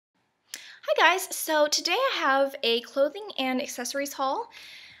Hi guys, so today I have a clothing and accessories haul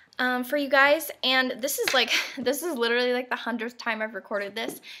for you guys, and this is literally like the 100th time I've recorded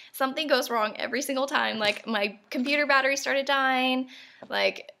this. Something goes wrong every single time. Like my computer battery started dying,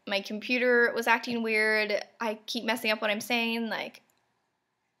 like my computer was acting weird, I keep messing up what I'm saying, like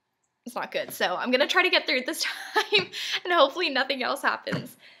it's not good. So I'm gonna try to get through it this time and hopefully nothing else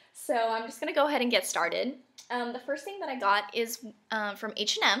happens. So I'm just gonna go ahead and get started. The first thing that I got is from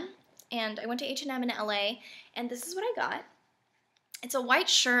H&M. And I went to H&M in LA, and this is what I got. It's a white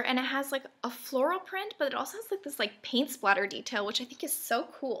shirt, and it has like a floral print, but it also has like this like paint splatter detail, which I think is so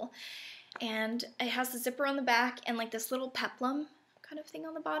cool. And it has the zipper on the back and like this little peplum kind of thing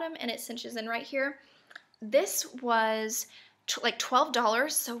on the bottom, and it cinches in right here. This was like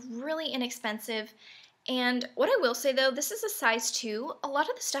 $12, so really inexpensive. And what I will say though, this is a size 2. A lot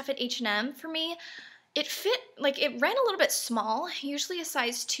of the stuff at H&M for me, it fit, like it ran a little bit small. Usually a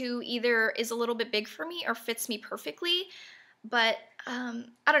size 2 either is a little bit big for me or fits me perfectly, but I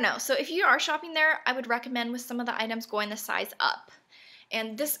don't know. So if you are shopping there, I would recommend with some of the items going the size up.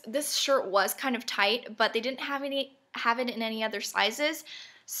 And this shirt was kind of tight, but they didn't have it in any other sizes,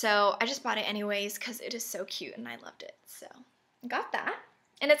 so I just bought it anyways because it is so cute and I loved it. So I got that,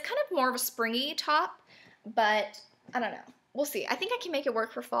 and it's kind of more of a springy top, but I don't know. We'll see. I think I can make it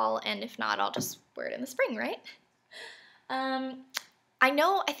work for fall, and if not, I'll just wear it in the spring, right?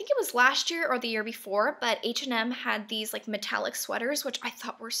 I think it was last year or the year before, but H&M had these like metallic sweaters, which I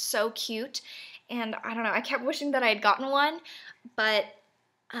thought were so cute, and I don't know, I kept wishing that I had gotten one, but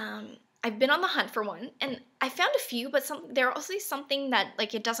I've been on the hunt for one, and I found a few, but there are also something that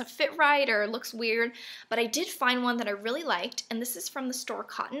like it doesn't fit right or looks weird, but I did find one that I really liked, and this is from the store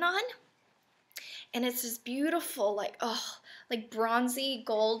Cotton On. And it's this beautiful, like bronzy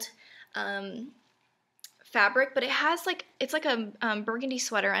gold fabric, but it has like, it's like a burgundy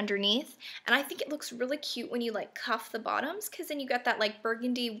sweater underneath, and I think it looks really cute when you like cuff the bottoms, because then you got that like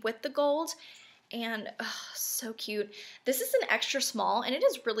burgundy with the gold, and so cute. This is an extra small, and it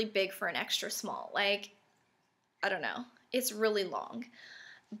is really big for an extra small. Like, I don't know, it's really long,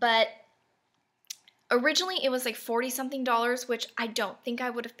 but originally it was like $40 something, which I don't think I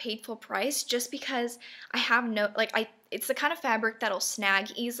would have paid full price, just because I have it's the kind of fabric that'll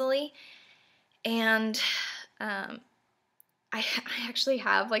snag easily, and I actually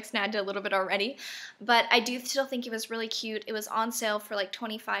have like snagged it a little bit already, but I do still think it was really cute. It was on sale for like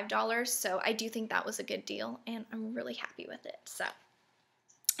 $25, so I do think that was a good deal, and I'm really happy with it. So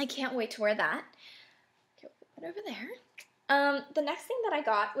I can't wait to wear that. Okay, we'll put it over there. The next thing that I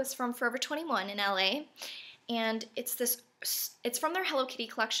got was from Forever 21 in LA, and it's from their Hello Kitty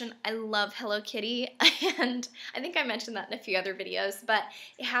collection. I love Hello Kitty, and I think I mentioned that in a few other videos, but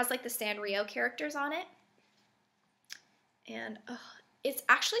it has like the Sanrio characters on it, and it's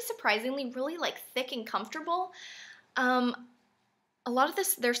actually surprisingly really like thick and comfortable. A lot of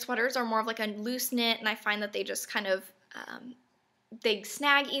their sweaters are more of like a loose knit, and I find that they just kind of they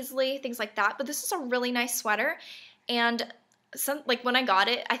snag easily, things like that, but this is a really nice sweater, and when I got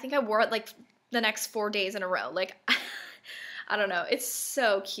it, I think I wore it like the next 4 days in a row. Like, I don't know, it's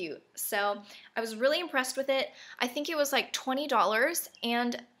so cute. So I was really impressed with it. I think it was like $20,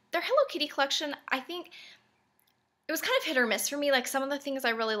 and their Hello Kitty collection, I think it was kind of hit or miss for me. Like, some of the things I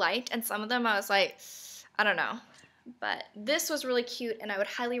really liked, and some of them I was like, I don't know. But this was really cute, and I would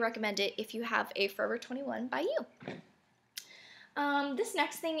highly recommend it if you have a Forever 21 by you. This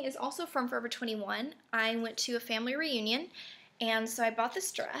next thing is also from Forever 21. I went to a family reunion, and so I bought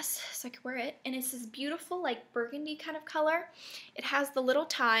this dress so I could wear it, and it's this beautiful like burgundy kind of color. It has the little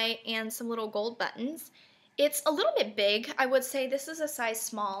tie and some little gold buttons. It's a little bit big. I would say this is a size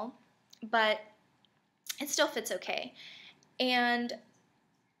small, but it still fits okay. And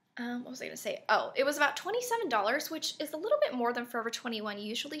what was I going to say? Oh, it was about $27, which is a little bit more than Forever 21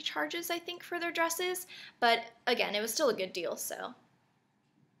 usually charges, I think, for their dresses. But again, it was still a good deal, so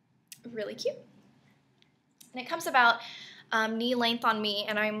really cute. And it comes about knee length on me,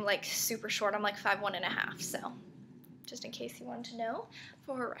 and I'm like super short. I'm like 5'1½", so just in case you wanted to know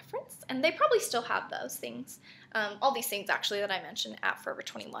for reference. And they probably still have those things, all these things actually that I mentioned at Forever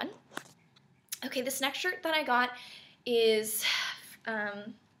 21. Okay, this next shirt that I got is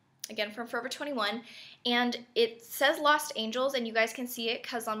again from Forever 21, and it says Lost Angels, and you guys can see it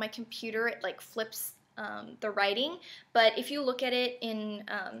because on my computer it like flips the writing, but if you look at it in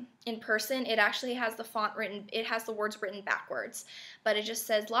person, it actually has the font written, it has the words written backwards, but it just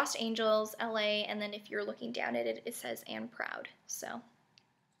says Lost Angels, LA, and then if you're looking down at it, it says And Proud. So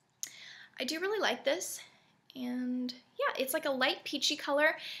I do really like this, And yeah, it's like a light peachy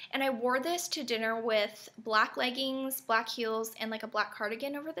color, and I wore this to dinner with black leggings, black heels, and like a black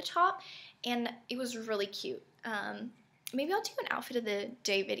cardigan over the top, and it was really cute. Maybe I'll do an outfit of the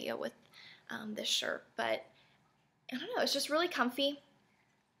day video with this shirt, but I don't know, it's just really comfy,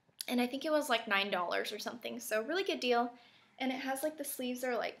 and I think it was like $9 or something, so really good deal, and it has like the sleeves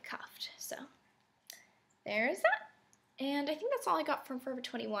are like cuffed, so there's that. And I think that's all I got from Forever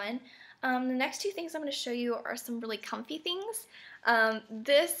 21. The next two things I'm going to show you are some really comfy things.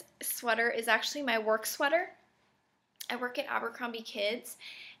 This sweater is actually my work sweater. I work at Abercrombie Kids,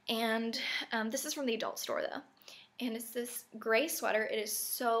 and this is from the adult store though. And it's this gray sweater. It is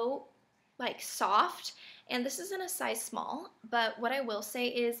so like soft, and this is in a size small, but what I will say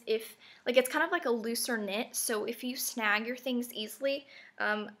is it's kind of like a looser knit, so if you snag your things easily,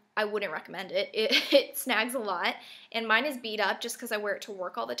 I wouldn't recommend it. It snags a lot, and mine is beat up just because I wear it to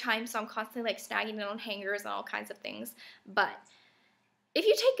work all the time, so I'm constantly like snagging it on hangers and all kinds of things. But if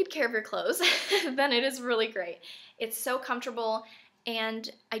you take good care of your clothes, then it is really great. It's so comfortable, and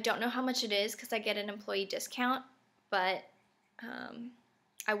I don't know how much it is because I get an employee discount, but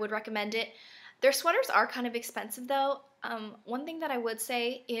I would recommend it. Their sweaters are kind of expensive though. One thing that I would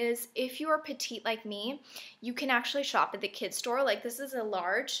say is if you are petite like me, you can actually shop at the kids store. Like this is a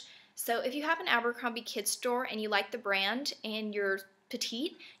large, so if you have an Abercrombie kids store and you like the brand and you're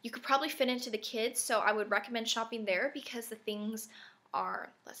petite, you could probably fit into the kids, so I would recommend shopping there because the things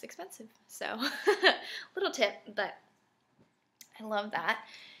are less expensive. So little tip, but I love that.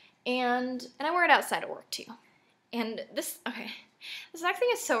 And I wear it outside of work too. And this next thing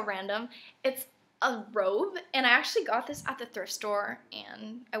is so random. It's a robe, and I actually got this at the thrift store,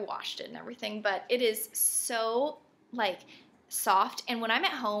 and I washed it and everything, but it is so, like, soft, and when I'm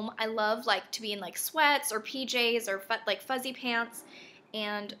at home, I love, like, to be in, like, sweats or PJs or, like, fuzzy pants,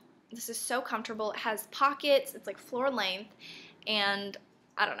 and this is so comfortable. It has pockets, it's, like, floor length, and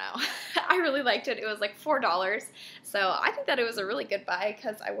I don't know. I really liked it. It was, like, $4, so I think that it was a really good buy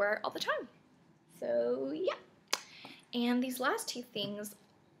because I wear it all the time. So, yeah. And these last two things,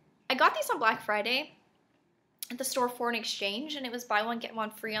 I got these on Black Friday at the store for an exchange, and it was buy one, get one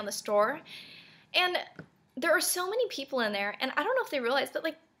free on the store. And there are so many people in there, and I don't know if they realize, but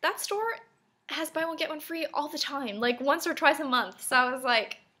like that store has buy one, get one free all the time, like once or twice a month. So I was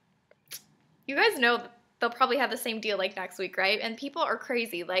like, you guys know they'll probably have the same deal like next week, right? And people are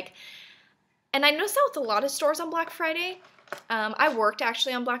crazy. Like, and I noticed that with a lot of stores on Black Friday. I worked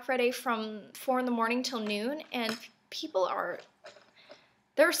actually on Black Friday from 4 in the morning till noon, and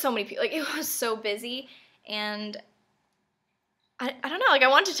there were so many people, like it was so busy, and I don't know, like I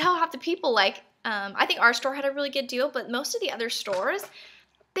wanted to tell half the people, like, I think our store had a really good deal, but most of the other stores,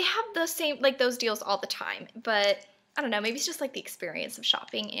 they have the same, like those deals all the time, but I don't know, maybe it's just like the experience of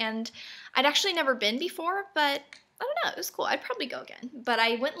shopping, and I'd actually never been before, but I don't know, it was cool. I'd probably go again, but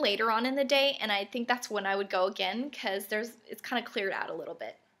I went later on in the day, and I think that's when I would go again, because it's kind of cleared out a little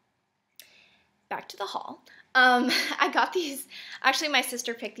bit. Back to the haul. I got these, actually my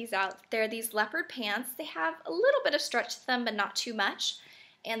sister picked these out. They're these leopard pants. They have a little bit of stretch to them, but not too much,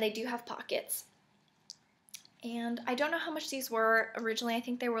 and they do have pockets. And I don't know how much these were originally. I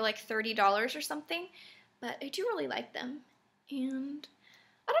think they were like $30 or something, but I do really like them. And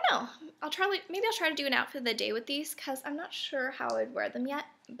I don't know, maybe I'll try to do an outfit of the day with these, because I'm not sure how I'd wear them yet,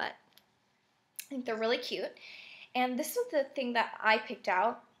 but I think they're really cute. And this is the thing that I picked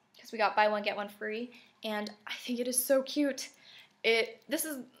out, because we got buy one, get one free, and I think it is so cute. This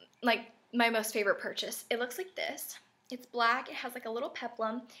is like my most favorite purchase. It looks like this. It's black, it has like a little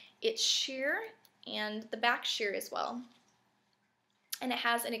peplum, it's sheer, and the back sheer as well. And it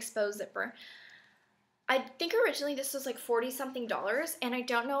has an exposed zipper. I think originally this was like $40-something, and I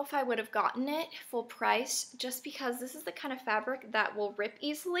don't know if I would have gotten it full price just because this is the kind of fabric that will rip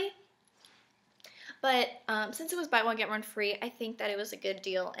easily. But since it was buy one, get one free, I think that it was a good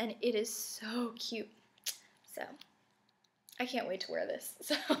deal, and it is so cute. So I can't wait to wear this.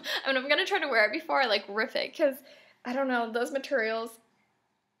 So I'm going to try to wear it before I like rip it, because I don't know, those materials,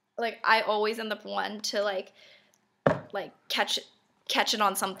 like I always end up wanting to like catch it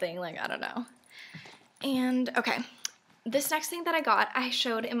on something, like I don't know. And okay, this next thing that I got, I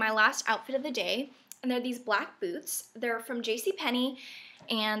showed in my last outfit of the day, and they're these black boots. They're from JCPenney,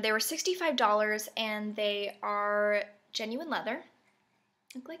 and they were $65, and they are genuine leather.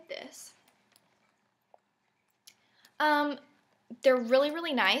 Look like this. They're really,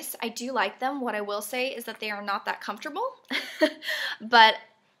 really nice. I do like them. What I will say is that they are not that comfortable, but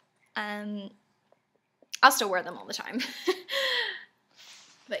I'll still wear them all the time.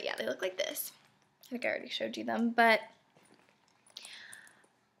 But yeah, they look like this. I think I already showed you them, and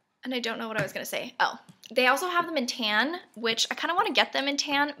I don't know what I was going to say. Oh, They also have them in tan, which I kind of want to get them in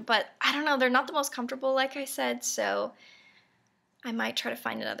tan, but I don't know, they're not the most comfortable, like I said, so I might try to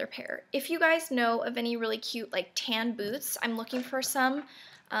find another pair. If you guys know of any really cute like tan boots, I'm looking for some.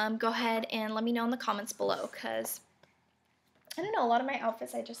 Go ahead and let me know in the comments below, because I don't know, a lot of my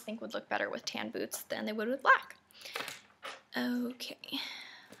outfits I just think would look better with tan boots than they would with black. Okay.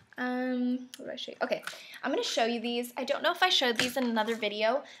 What did I show you? Okay, I'm going to show you these. I don't know if I showed these in another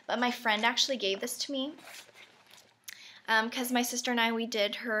video, but my friend actually gave this to me. Because my sister and I, we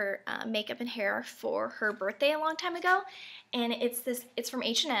did her makeup and hair for her birthday a long time ago. And it's from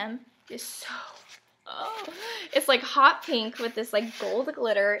H&M. It's so, oh, it's like hot pink with this like gold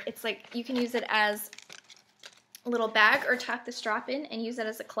glitter. It's like, you can use it as a little bag or tuck the strap in and use it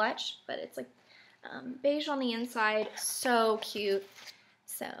as a clutch. But it's like beige on the inside. So cute.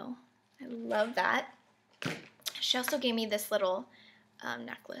 So I love that. She also gave me this little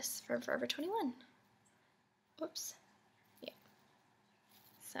necklace from Forever 21. Whoops. Yeah.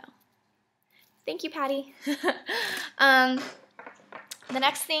 So thank you, Patty. The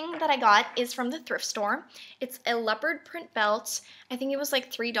next thing that I got is from the thrift store. It's a leopard print belt. I think it was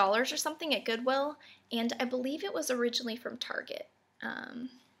like $3 or something at Goodwill, and I believe it was originally from Target.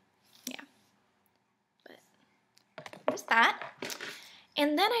 Yeah. But there's that.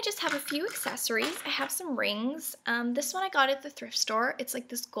 And then I just have a few accessories. I have some rings. This one I got at the thrift store. It's like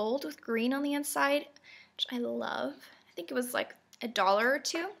this gold with green on the inside, which I love. I think it was like $1 or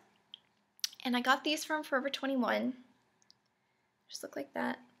 $2. And I got these from Forever 21. Just look like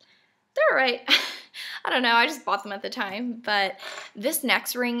that. They're alright. I don't know, I just bought them at the time. But this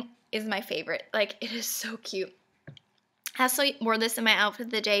next ring is my favorite. Like, it is so cute. I also wore this in my outfit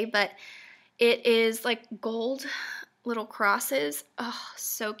of the day, but it is like gold little crosses. Oh,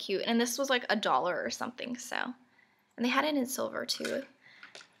 so cute. And this was like $1 or something, so. And they had it in silver too.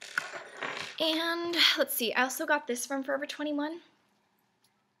 And let's see, I also got this from Forever 21.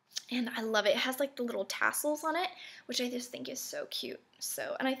 And I love it. It has like the little tassels on it, which I just think is so cute.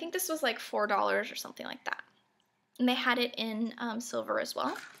 So, and I think this was like $4 or something like that. And they had it in silver as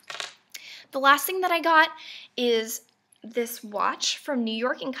well. The last thing that I got is this watch from New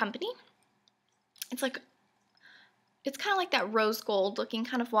York & Company. It's like, it's kind of like that rose gold looking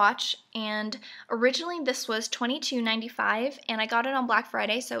kind of watch, and originally this was $22.95, and I got it on Black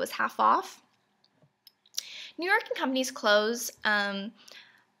Friday, so it was half off. New York & Company's clothes, I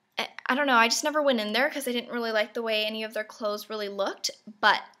don't know, I just never went in there because I didn't really like the way any of their clothes really looked,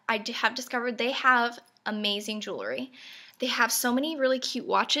 but I have discovered they have amazing jewelry. They have so many really cute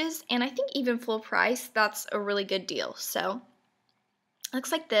watches, and I think even full price, that's a really good deal. So,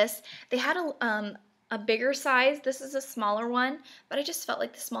 looks like this. They had a bigger size. This is a smaller one, but I just felt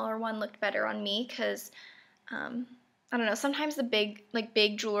like the smaller one looked better on me because, I don't know, sometimes the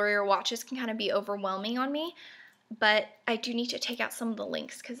big jewelry or watches can kind of be overwhelming on me, but I do need to take out some of the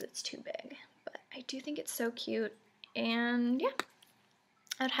links because it's too big. But I do think it's so cute, and yeah,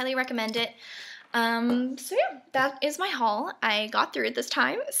 I would highly recommend it. So yeah, that is my haul. I got through it this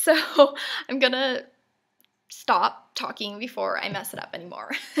time, so I'm gonna stop talking before I mess it up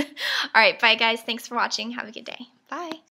anymore. Alright, bye guys. Thanks for watching. Have a good day. Bye.